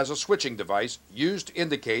rather as a switching device used to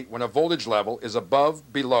indicate when a voltage level is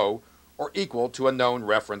above, below, or equal to a known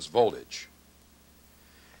reference voltage.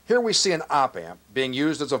 Here we see an op-amp being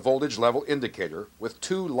used as a voltage level indicator with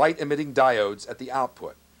 2 light-emitting diodes at the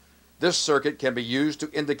output. This circuit can be used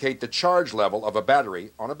to indicate the charge level of a battery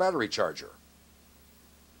on a battery charger.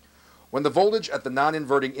 When the voltage at the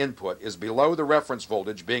non-inverting input is below the reference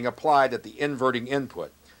voltage being applied at the inverting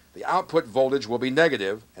input, the output voltage will be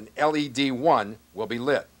negative and LED 1 will be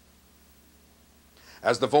lit.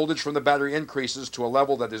 As the voltage from the battery increases to a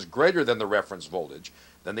level that is greater than the reference voltage,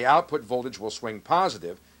 then the output voltage will swing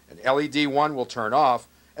positive and LED 1 will turn off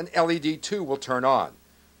and LED 2 will turn on.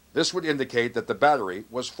 This would indicate that the battery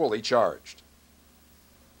was fully charged.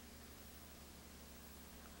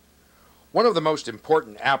 One of the most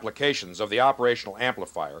important applications of the operational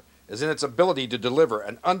amplifier is in its ability to deliver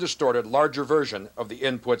an undistorted, larger version of the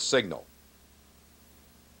input signal.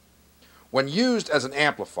 When used as an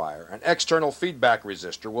amplifier, an external feedback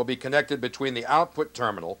resistor will be connected between the output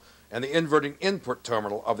terminal and the inverting input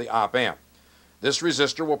terminal of the op-amp. This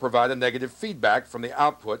resistor will provide a negative feedback from the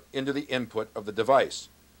output into the input of the device.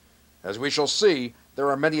 As we shall see, there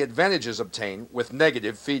are many advantages obtained with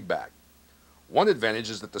negative feedback. One advantage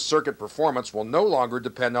is that the circuit performance will no longer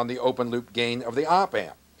depend on the open-loop gain of the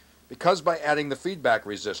op-amp, because by adding the feedback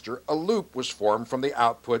resistor, a loop was formed from the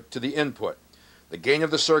output to the input. The gain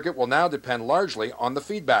of the circuit will now depend largely on the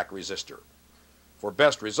feedback resistor. For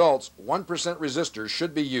best results, 1% resistors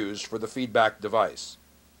should be used for the feedback device.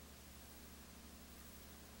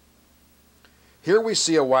 Here we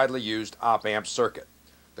see a widely used op-amp circuit.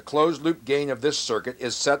 The closed-loop gain of this circuit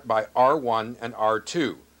is set by R1 and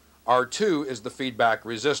R2. R2 is the feedback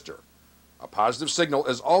resistor. A positive signal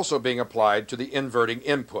is also being applied to the inverting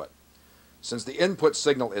input. Since the input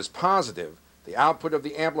signal is positive, the output of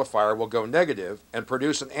the amplifier will go negative and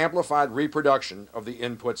produce an amplified reproduction of the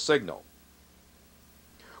input signal.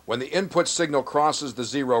 When the input signal crosses the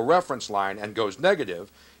zero reference line and goes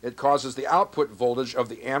negative, it causes the output voltage of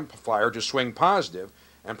the amplifier to swing positive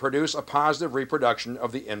and produce a positive reproduction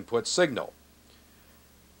of the input signal.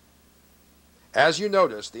 As you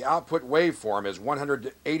notice, the output waveform is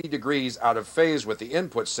 180 degrees out of phase with the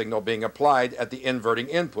input signal being applied at the inverting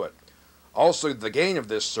input. Also, the gain of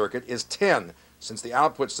this circuit is 10, since the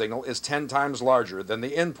output signal is 10 times larger than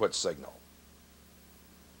the input signal.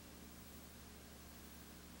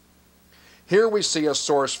 Here we see a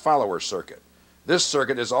source-follower circuit. This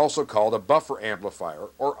circuit is also called a buffer amplifier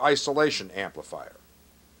or isolation amplifier.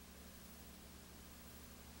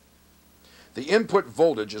 The input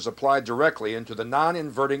voltage is applied directly into the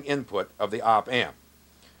non-inverting input of the op-amp.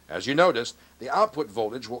 As you notice, the output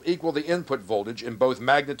voltage will equal the input voltage in both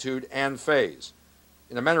magnitude and phase.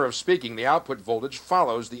 In a manner of speaking, the output voltage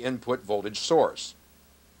follows the input voltage source.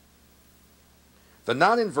 The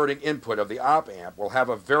non-inverting input of the op-amp will have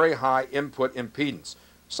a very high input impedance,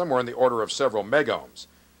 somewhere in the order of several megohms.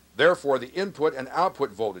 Therefore, the input and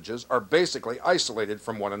output voltages are basically isolated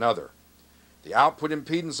from one another. The output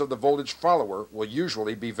impedance of the voltage follower will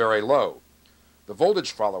usually be very low. The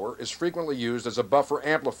voltage follower is frequently used as a buffer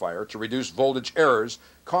amplifier to reduce voltage errors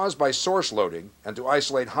caused by source loading and to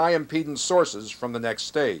isolate high impedance sources from the next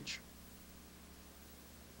stage.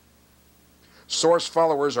 Source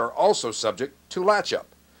followers are also subject to latch-up.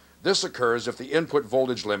 This occurs if the input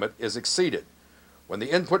voltage limit is exceeded. When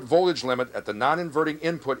the input voltage limit at the non-inverting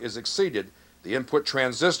input is exceeded, the input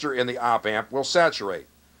transistor in the op-amp will saturate.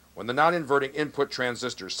 When the non-inverting input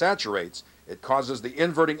transistor saturates, it causes the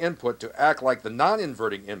inverting input to act like the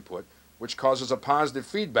non-inverting input, which causes a positive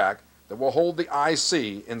feedback that will hold the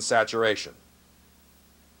IC in saturation.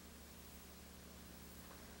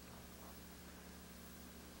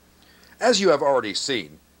 As you have already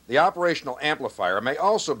seen, the operational amplifier may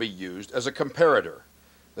also be used as a comparator.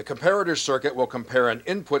 The comparator circuit will compare an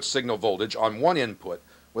input signal voltage on one input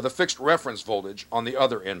with a fixed reference voltage on the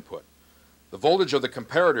other input. The voltage of the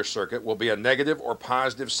comparator circuit will be a negative or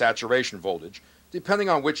positive saturation voltage, depending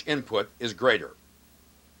on which input is greater.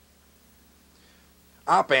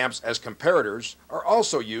 Op-amps as comparators are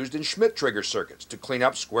also used in Schmitt trigger circuits to clean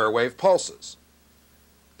up square wave pulses.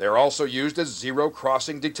 They are also used as zero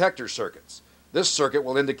crossing detector circuits. This circuit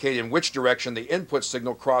will indicate in which direction the input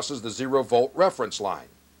signal crosses the 0 volt reference line.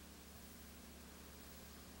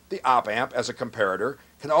 The op-amp as a comparator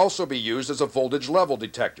can also be used as a voltage level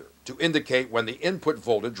detector to indicate when the input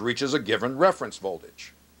voltage reaches a given reference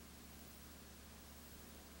voltage.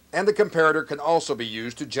 And the comparator can also be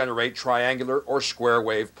used to generate triangular or square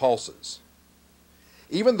wave pulses.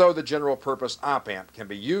 Even though the general purpose op-amp can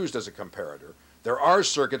be used as a comparator, there are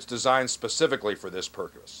circuits designed specifically for this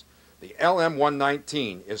purpose. The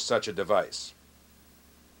LM119 is such a device.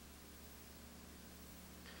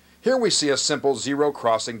 Here we see a simple zero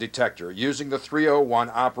crossing detector using the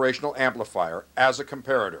 301 operational amplifier as a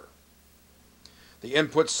comparator. The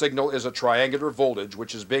input signal is a triangular voltage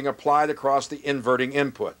which is being applied across the inverting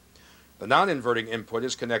input. The non-inverting input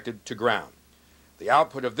is connected to ground. The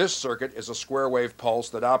output of this circuit is a square wave pulse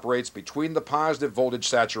that operates between the positive voltage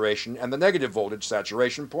saturation and the negative voltage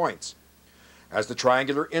saturation points. As the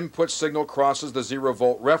triangular input signal crosses the 0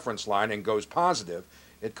 volt reference line and goes positive,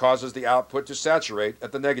 it causes the output to saturate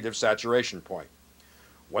at the negative saturation point.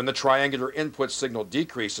 When the triangular input signal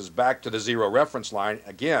decreases back to the 0 reference line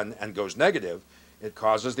again and goes negative, it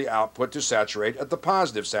causes the output to saturate at the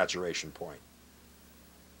positive saturation point.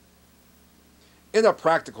 In a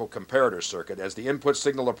practical comparator circuit, as the input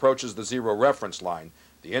signal approaches the 0 reference line,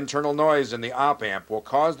 The internal noise in the op-amp will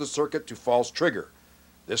cause the circuit to false trigger.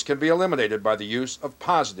 This can be eliminated by the use of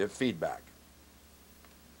positive feedback.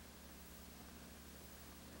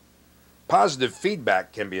 Positive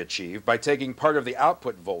feedback can be achieved by taking part of the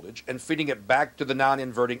output voltage and feeding it back to the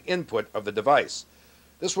non-inverting input of the device.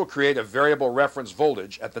 This will create a variable reference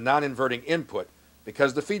voltage at the non-inverting input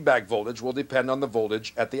because the feedback voltage will depend on the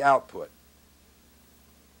voltage at the output.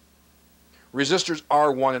 Resistors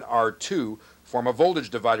R1 and R2 form a voltage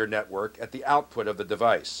divider network at the output of the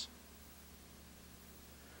device.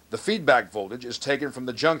 The feedback voltage is taken from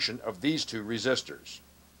the junction of these two resistors.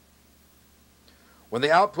 When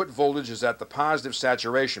the output voltage is at the positive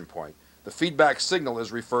saturation point, the feedback signal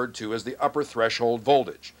is referred to as the upper threshold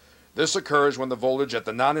voltage. This occurs when the voltage at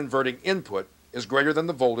the non-inverting input is greater than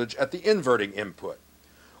the voltage at the inverting input.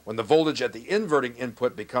 When the voltage at the inverting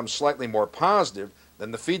input becomes slightly more positive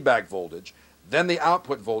than the feedback voltage, then the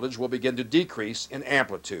output voltage will begin to decrease in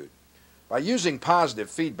amplitude. By using positive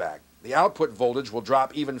feedback, the output voltage will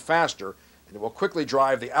drop even faster and it will quickly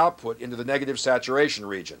drive the output into the negative saturation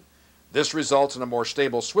region. This results in a more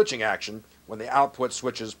stable switching action when the output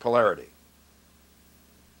switches polarity.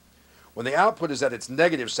 When the output is at its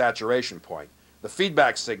negative saturation point, the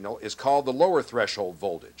feedback signal is called the lower threshold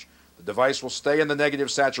voltage. The device will stay in the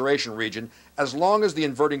negative saturation region as long as the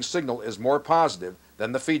inverting signal is more positive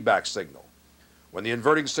than the feedback signal. When the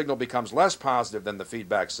inverting signal becomes less positive than the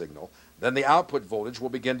feedback signal, then the output voltage will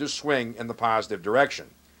begin to swing in the positive direction.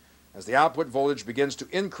 As the output voltage begins to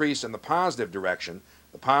increase in the positive direction,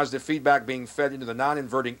 the positive feedback being fed into the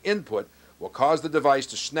non-inverting input will cause the device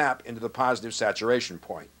to snap into the positive saturation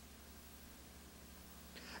point.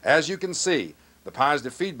 As you can see, the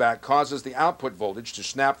positive feedback causes the output voltage to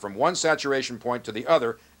snap from one saturation point to the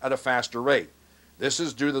other at a faster rate. This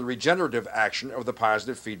is due to the regenerative action of the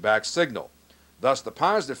positive feedback signal. Thus, the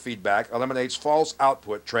positive feedback eliminates false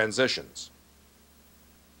output transitions.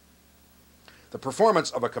 The performance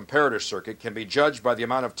of a comparator circuit can be judged by the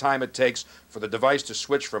amount of time it takes for the device to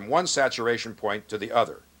switch from one saturation point to the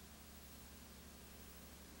other.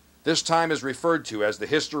 This time is referred to as the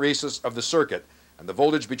hysteresis of the circuit, and the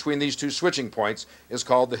voltage between these two switching points is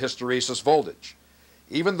called the hysteresis voltage.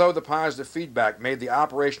 Even though the positive feedback made the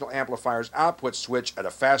operational amplifier's output switch at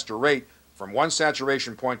a faster rate from one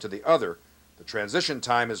saturation point to the other, the transition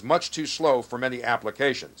time is much too slow for many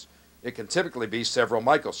applications. It can typically be several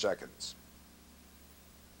microseconds.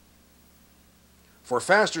 For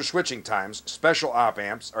faster switching times, special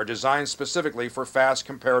op-amps are designed specifically for fast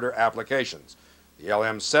comparator applications. The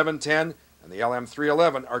LM710 and the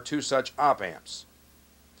LM311 are two such op-amps.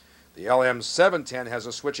 The LM710 has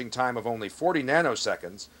a switching time of only 40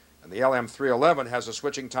 nanoseconds, and the LM311 has a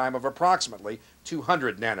switching time of approximately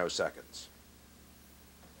 200 nanoseconds.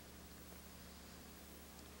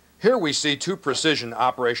 Here we see two precision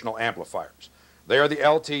operational amplifiers. They are the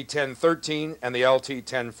LT1013 and the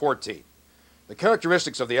LT1014. The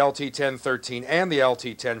characteristics of the LT1013 and the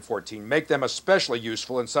LT1014 make them especially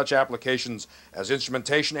useful in such applications as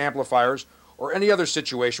instrumentation amplifiers or any other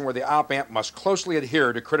situation where the op-amp must closely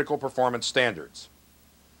adhere to critical performance standards.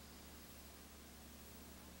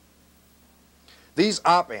 These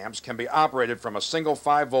op-amps can be operated from a single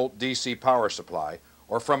 5-volt DC power supply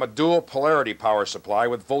or from a dual polarity power supply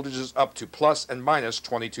with voltages up to plus and minus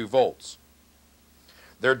 22 volts.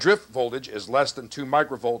 Their drift voltage is less than 2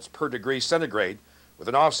 microvolts per degree centigrade with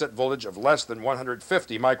an offset voltage of less than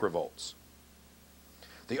 150 microvolts.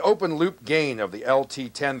 The open loop gain of the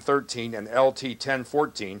LT1013 and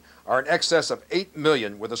LT1014 are in excess of 8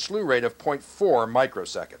 million with a slew rate of 0.4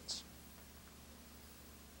 microseconds.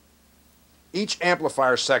 Each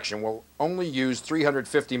amplifier section will only use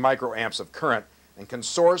 350 microamps of current and can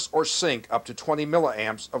source or sink up to 20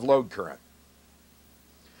 milliamps of load current.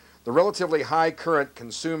 The relatively high current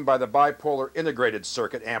consumed by the bipolar integrated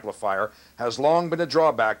circuit amplifier has long been a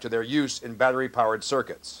drawback to their use in battery-powered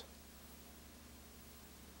circuits.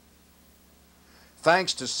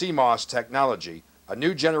 Thanks to CMOS technology, a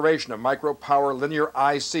new generation of micro-power linear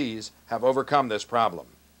ICs have overcome this problem.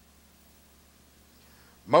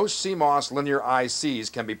 Most CMOS linear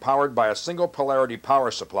ICs can be powered by a single polarity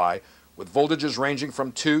power supply with voltages ranging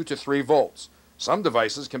from 2 to 3 volts. Some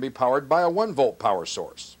devices can be powered by a 1-volt power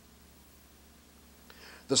source.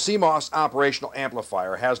 The CMOS operational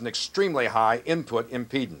amplifier has an extremely high input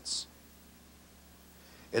impedance.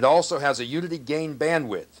 It also has a unity gain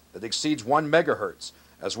bandwidth that exceeds 1 megahertz,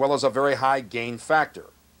 as well as a very high gain factor.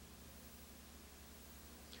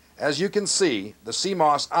 As you can see, the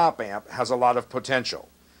CMOS op-amp has a lot of potential.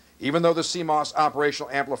 Even though the CMOS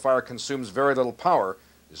operational amplifier consumes very little power,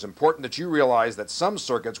 it is important that you realize that some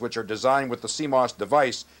circuits which are designed with the CMOS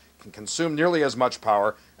device can consume nearly as much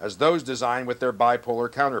power as those designed with their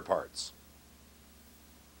bipolar counterparts.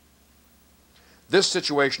 This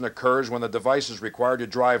situation occurs when the device is required to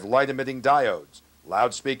drive light-emitting diodes,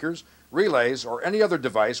 loudspeakers, relays, or any other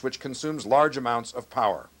device which consumes large amounts of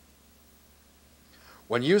power.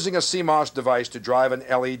 When using a CMOS device to drive an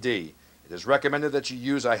LED, it is recommended that you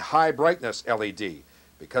use a high-brightness LED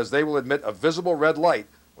because they will emit a visible red light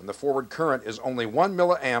when the forward current is only 1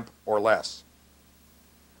 milliamp or less.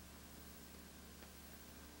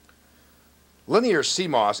 Linear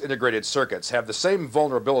CMOS integrated circuits have the same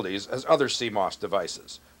vulnerabilities as other CMOS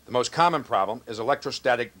devices. The most common problem is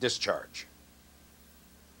electrostatic discharge.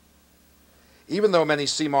 Even though many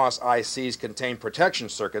CMOS ICs contain protection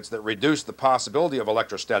circuits that reduce the possibility of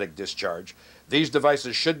electrostatic discharge, these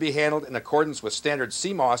devices should be handled in accordance with standard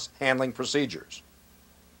CMOS handling procedures.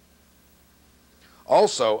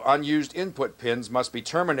 Also, unused input pins must be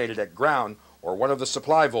terminated at ground or one of the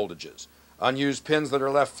supply voltages. Unused pins that are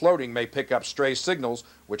left floating may pick up stray signals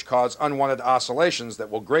which cause unwanted oscillations that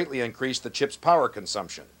will greatly increase the chip's power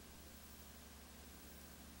consumption.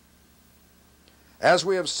 As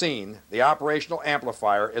we have seen, the operational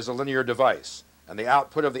amplifier is a linear device, and the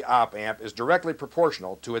output of the op-amp is directly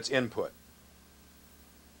proportional to its input.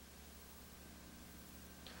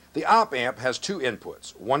 The op-amp has two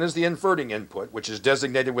inputs. One is the inverting input, which is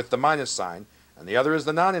designated with the minus sign, and the other is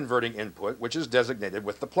the non-inverting input, which is designated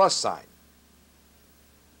with the plus sign.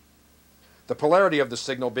 The polarity of the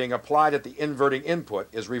signal being applied at the inverting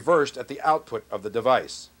input is reversed at the output of the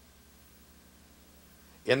device.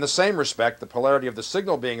 In the same respect, the polarity of the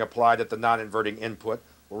signal being applied at the non-inverting input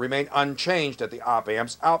will remain unchanged at the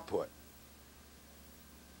op-amp's output.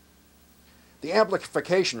 The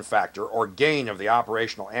amplification factor, or gain, of the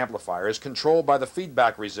operational amplifier is controlled by the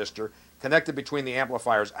feedback resistor connected between the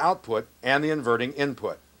amplifier's output and the inverting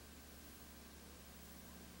input.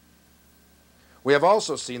 We have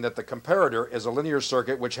also seen that the comparator is a linear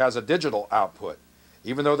circuit which has a digital output.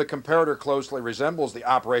 Even though the comparator closely resembles the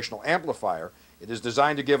operational amplifier, it is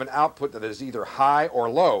designed to give an output that is either high or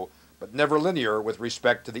low, but never linear with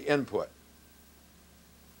respect to the input.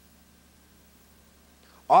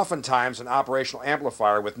 Oftentimes, an operational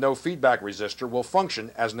amplifier with no feedback resistor will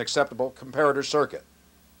function as an acceptable comparator circuit.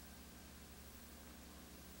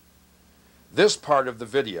 This part of the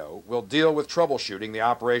video will deal with troubleshooting the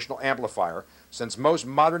operational amplifier, since most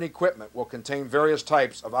modern equipment will contain various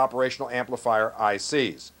types of operational amplifier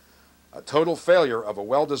ICs. A total failure of a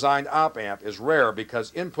well-designed op-amp is rare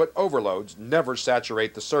because input overloads never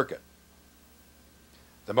saturate the circuit.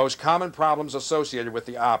 The most common problems associated with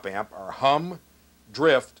the op-amp are hum,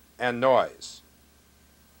 drift, and noise.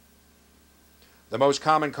 The most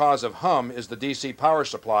common cause of hum is the DC power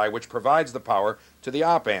supply, which provides the power to the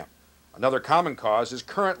op-amp. Another common cause is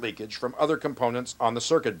current leakage from other components on the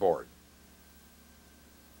circuit board.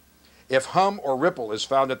 If hum or ripple is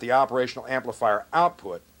found at the operational amplifier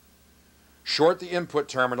output, short the input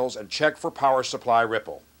terminals and check for power supply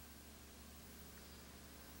ripple.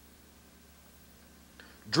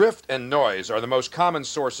 Drift and noise are the most common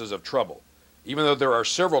sources of trouble. Even though there are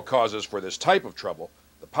several causes for this type of trouble,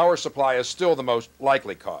 the power supply is still the most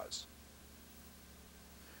likely cause.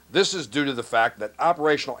 This is due to the fact that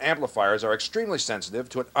operational amplifiers are extremely sensitive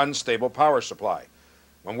to an unstable power supply.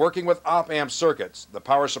 When working with op-amp circuits, the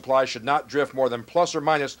power supply should not drift more than plus or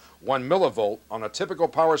minus 1 millivolt on a typical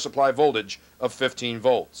power supply voltage of 15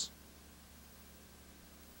 volts.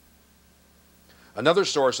 Another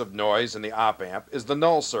source of noise in the op-amp is the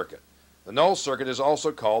null circuit. The null circuit is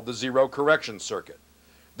also called the zero correction circuit.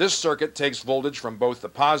 This circuit takes voltage from both the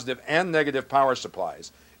positive and negative power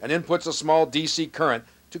supplies and inputs a small DC current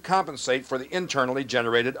to compensate for the internally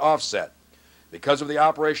generated offset. Because of the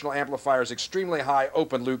operational amplifier's extremely high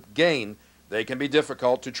open-loop gain, they can be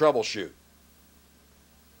difficult to troubleshoot.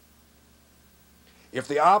 If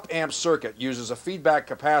the op-amp circuit uses a feedback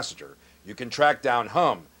capacitor, you can track down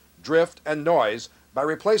hum, drift, and noise by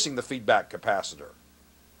replacing the feedback capacitor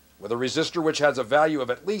with a resistor which has a value of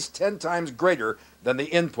at least 10 times greater than the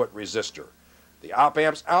input resistor. The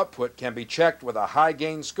op-amp's output can be checked with a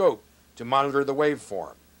high-gain scope to monitor the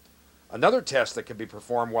waveform. Another test that can be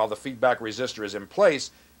performed while the feedback resistor is in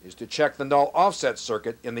place is to check the null offset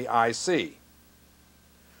circuit in the IC.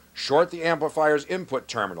 Short the amplifier's input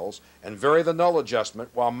terminals and vary the null adjustment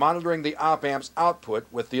while monitoring the op-amp's output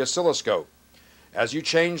with the oscilloscope. As you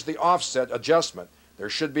change the offset adjustment, there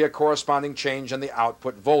should be a corresponding change in the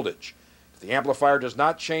output voltage. If the amplifier does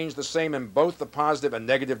not change the same in both the positive and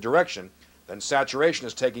negative direction, then saturation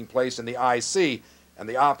is taking place in the IC and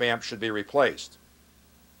the op-amp should be replaced.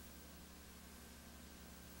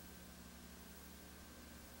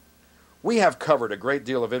 We have covered a great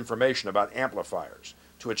deal of information about amplifiers.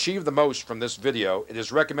 To achieve the most from this video, it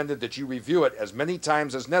is recommended that you review it as many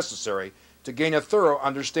times as necessary to gain a thorough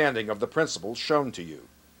understanding of the principles shown to you.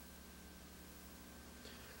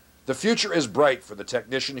 The future is bright for the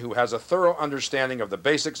technician who has a thorough understanding of the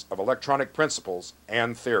basics of electronic principles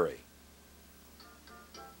and theory.